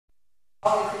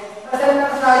Okay, sige. Pasal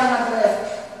na sa akin ng address.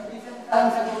 Isang saan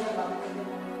sa Google Maps.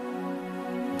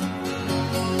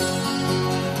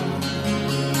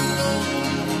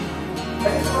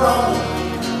 Kasi siguro ako.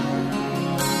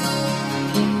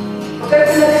 Pagka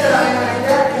pinalita lang yung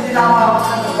render, hindi na ako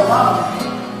makapasal ng gawa.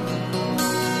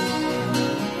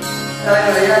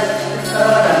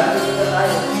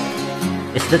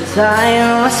 If the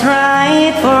time was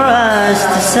right for us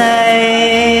to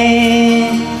say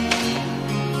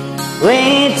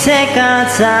we take our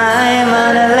time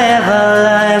and live our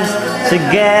lives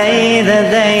together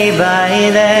day by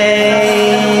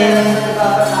day.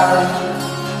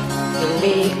 We'll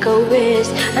make a wish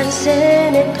and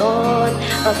send it on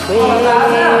a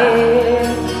prayer.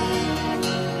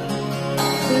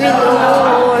 We know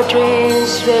our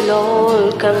dreams will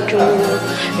all come true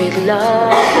with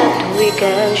love that we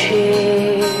can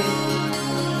share.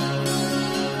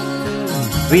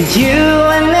 With you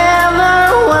I never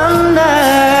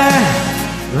wonder,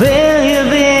 will you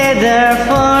be there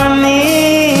for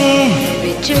me?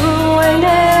 With you I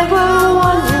never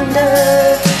wonder,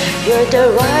 you're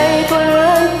the right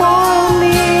one for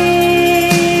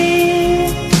me.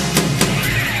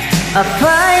 I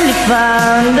finally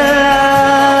found the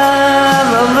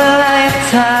love of a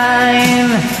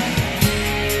lifetime,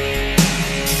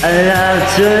 a love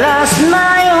to last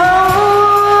my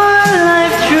whole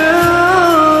life through.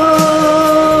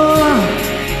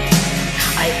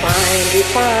 I finally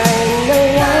find the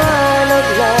one of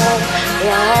love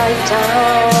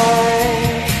lifetime.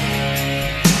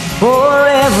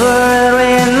 Forever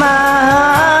in my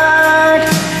heart,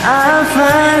 I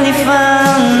finally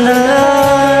found the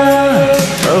love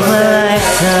of a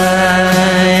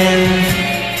lifetime.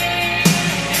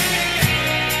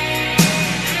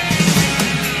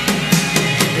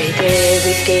 With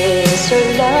every kiss, your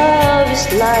love is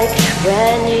like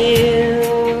brand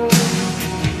new,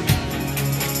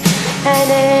 and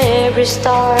every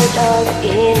start up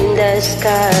in the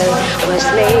sky was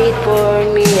made for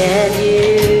me and you.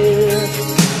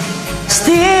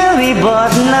 Still we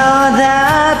both know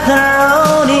that the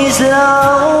road is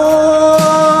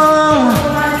long.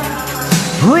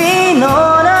 We know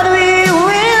that we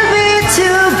will be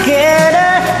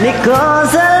together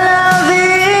because our love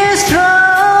is strong.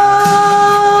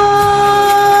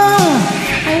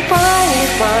 I finally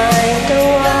find the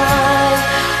one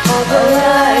of a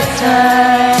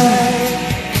lifetime,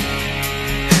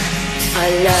 a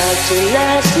love to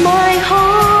last my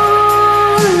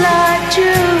whole life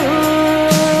through.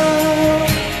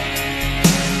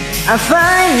 I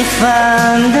finally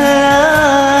found the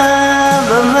love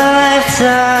of a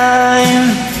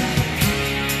lifetime.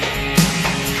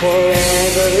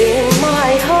 Forever in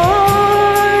my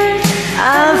heart,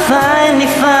 I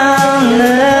finally found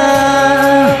the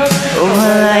love of a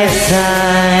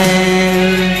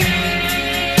lifetime.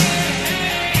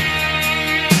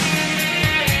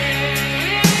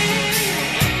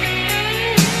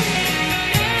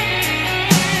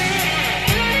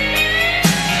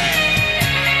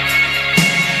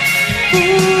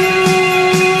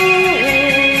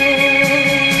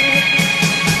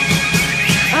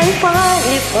 I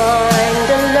finally find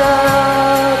the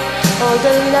love of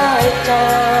the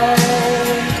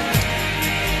lifetime,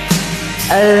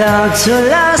 A love to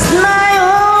last my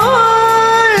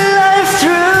whole life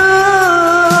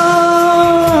through.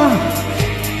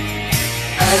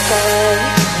 I find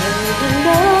the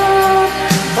love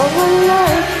of a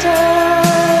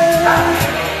lifetime.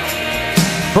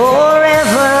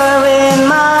 Forever in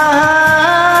my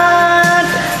heart,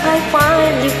 I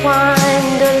finally find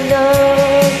the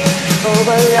love of a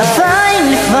I lifetime.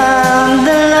 finally found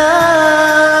the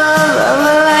love of a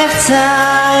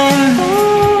lifetime.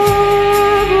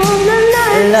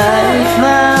 I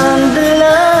found the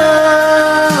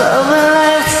love of a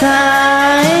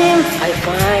lifetime. I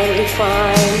finally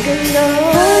find the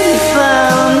love. I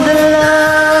found the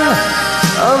love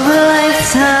of a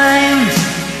lifetime.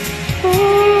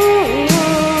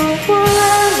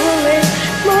 Forever in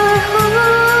my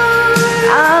heart.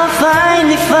 I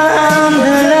finally found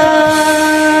the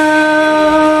love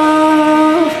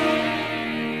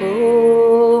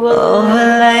of a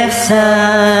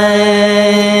lifetime.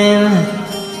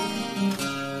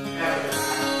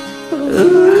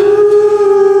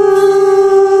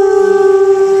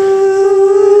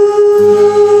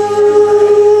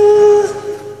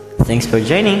 Thanks for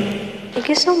joining. Thank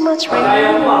you so much,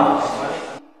 Raymond.